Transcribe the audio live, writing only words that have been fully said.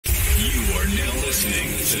You are now listening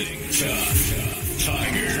to Tough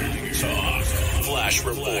Tiger Talk Flash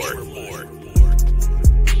Report.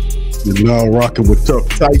 You're now rocking with Tough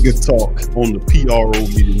Tiger Talk on the PRO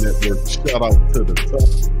Media Network. Shout out to the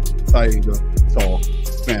Tough Tiger Talk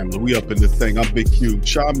family. We up in this thing. I'm Big Q,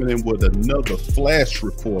 chiming in with another flash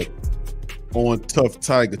report on Tough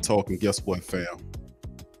Tiger Talk. And guess what, fam?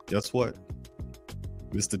 Guess what?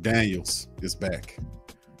 Mr. Daniels is back.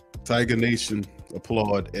 Tiger Nation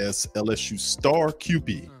applaud as LSU star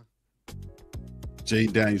QB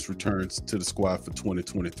Jayden Daniels returns to the squad for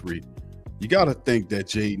 2023. You got to think that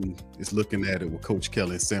Jayden is looking at it with Coach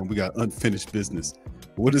Kelly and saying, we got unfinished business.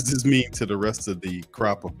 What does this mean to the rest of the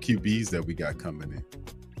crop of QBs that we got coming in?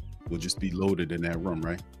 We'll just be loaded in that room,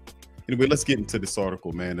 right? Anyway, let's get into this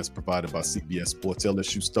article, man, that's provided by CBS Sports.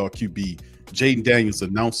 LSU star QB Jayden Daniels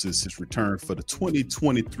announces his return for the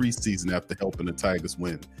 2023 season after helping the Tigers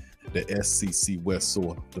win the SEC West.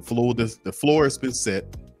 So the floor has been set,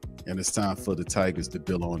 and it's time for the Tigers to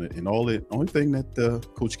build on it. And only thing that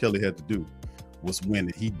Coach Kelly had to do was win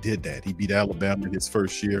it. He did that. He beat Alabama in his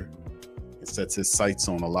first year and sets his sights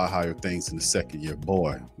on a lot higher things in the second year.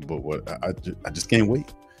 Boy, but what I just can't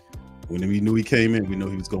wait. When we knew he came in, we knew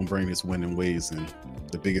he was going to bring his winning ways, and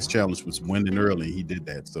the biggest challenge was winning early, and he did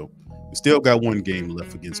that. So we still got one game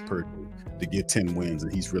left against Purdue to get 10 wins,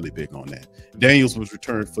 and he's really big on that. Daniels was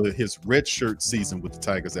returned for his redshirt season with the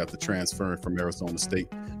Tigers after transferring from Arizona State.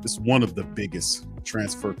 This is one of the biggest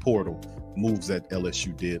transfer portal moves that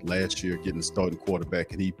LSU did last year, getting a starting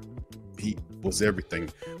quarterback, and he was everything.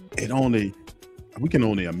 We can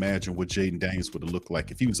only imagine what Jayden Daniels would have looked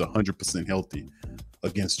like if he was 100% healthy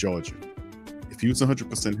against Georgia. If he was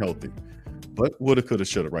 100% healthy. But woulda, coulda,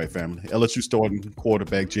 shoulda, right, family? LSU starting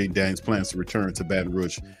quarterback Jayden Daniels plans to return to Baton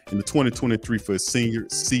Rouge in the 2023 for his senior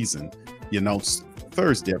season. He announced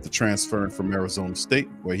Thursday after transferring from Arizona State,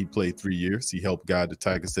 where he played 3 years. He helped guide the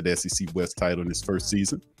Tigers to the SEC West title in his first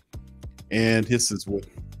season. And this is what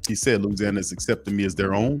he said: Louisiana has accepted me as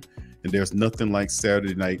their own, and there's nothing like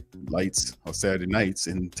Saturday nights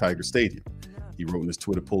in Tiger Stadium. He wrote in his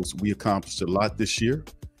Twitter post, "We accomplished a lot this year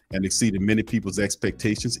and exceeded many people's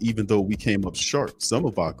expectations, even though we came up short some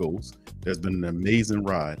of our goals. There's been an amazing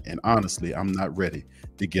ride, and honestly, I'm not ready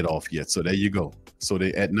to get off yet." So there you go. So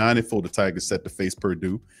they at 9-4, the Tigers set to face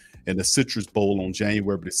Purdue in the Citrus Bowl on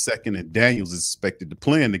January the 2nd, and Daniels is expected to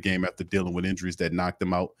play in the game after dealing with injuries that knocked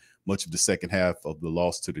him out much of the second half of the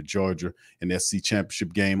loss to the Georgia and SC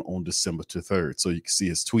championship game on December 3rd. So you can see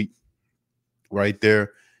his tweet right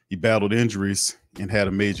there. He battled injuries and had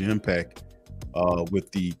a major impact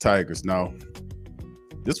with the Tigers. Now,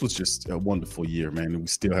 this was just a wonderful year, man. And we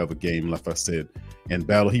still have a game, like I said, and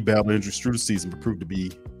he battled injuries through the season, but proved to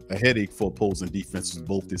be a headache for opposing defenses,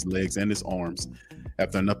 both his legs and his arms.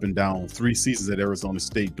 After an up and down 3 seasons at Arizona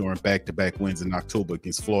State during back-to-back wins in October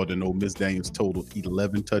against Florida and Ole Miss, Daniels totaled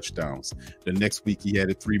 11 touchdowns. The next week, he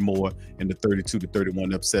added 3 more in the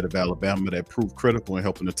 32-31 upset of Alabama that proved critical in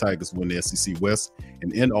helping the Tigers win the SEC West.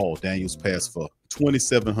 And in all, Daniels passed for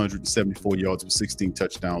 2,774 yards with 16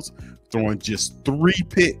 touchdowns, throwing just 3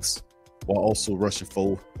 picks, while also rushing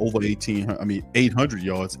for over 800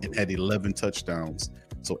 yards and had 11 touchdowns.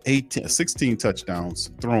 So 16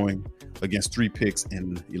 touchdowns throwing against 3 picks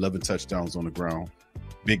and 11 touchdowns on the ground.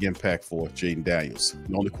 Big impact for Jayden Daniels.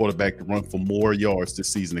 The only quarterback to run for more yards this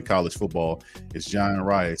season in college football is Brian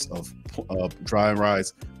Rice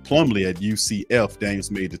Plumlee at UCF.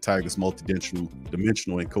 Daniels made the Tigers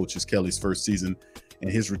multi-dimensional in Coach Kelly's first season,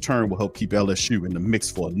 and his return will help keep LSU in the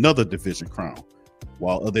mix for another division crown.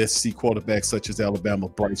 While other SEC quarterbacks such as Alabama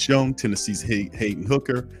Bryce Young, Tennessee's Hayden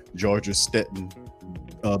Hooker, Georgia's Stetson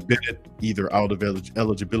Bennett either out of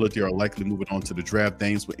eligibility or likely moving on to the draft,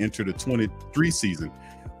 Daniels will enter the 23 season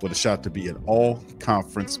with a shot to be an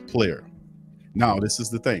all-conference player. Now, this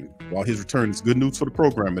is the thing. While his return is good news for the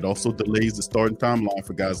program, it also delays the starting timeline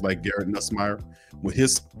for guys like Garrett Nussmeier. With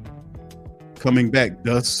his coming back,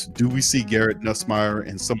 do we see Garrett Nussmeier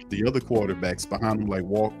and some of the other quarterbacks behind him like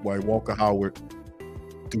Walker Howard?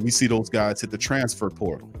 Do we see those guys hit the transfer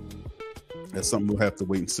portal? That's something we'll have to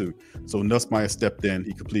wait and see. So Nussmeier stepped in.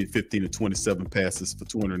 He completed 15 of 27 passes for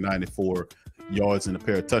 294 yards and a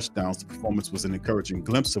pair of touchdowns. The performance was an encouraging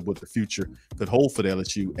glimpse of what the future could hold for the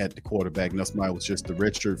LSU at the quarterback. Nussmeier was just a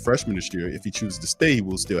redshirt freshman this year. If he chooses to stay, he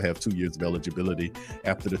will still have 2 years of eligibility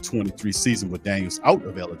after the 23 season with Daniels out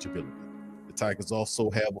of eligibility. The Tigers also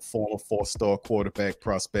have a former 4-star quarterback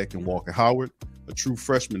prospect in Walker Howard, a true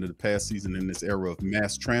freshman in the past season. In this era of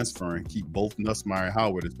mass transferring, keep both Nussmeier and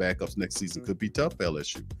Howard as backups next season could be tough for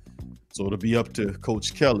LSU. So it'll be up to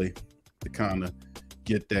Coach Kelly to kind of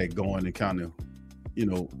get that going and kind of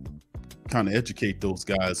kind of educate those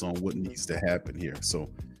guys on what needs to happen here. So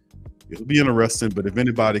it'll be interesting, but if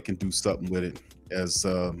anybody can do something with it, as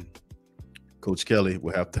Coach Kelly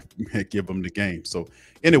will have to give them the game. So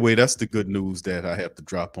anyway, that's the good news that I have to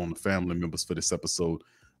drop on the family members for this episode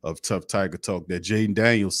of Tough Tiger Talk, that Jayden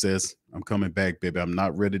Daniels says, I'm coming back, baby. I'm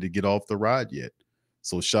not ready to get off the ride yet.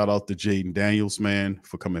 So shout out to Jayden Daniels, man,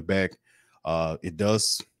 for coming back. It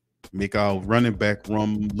does make our running back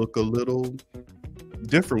room look a little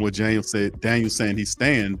different with Daniels saying he's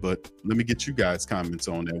staying, but let me get you guys' comments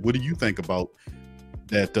on that. What do you think about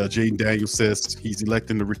that? Jayden Daniels says he's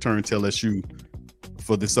electing to return to LSU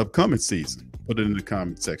for this upcoming season. Put it in the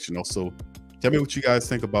comment section. Also, tell me what you guys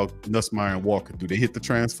think about Nussmeier and Walker. Do they hit the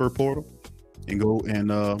transfer portal and go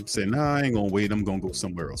and say, nah, I ain't gonna wait, I'm gonna go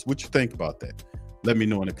somewhere else? What you think about that? Let me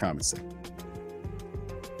know in the comment section.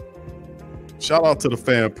 Shout out to the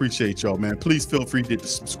fam. Appreciate y'all, man. Please feel free to hit the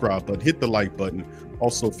subscribe button, hit the like button.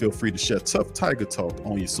 Also, feel free to share Tough Tiger Talk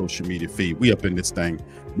on your social media feed. We up in this thing.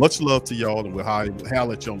 Much love to y'all, and we'll holler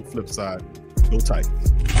at you on the flip side. Go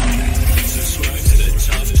Tigers.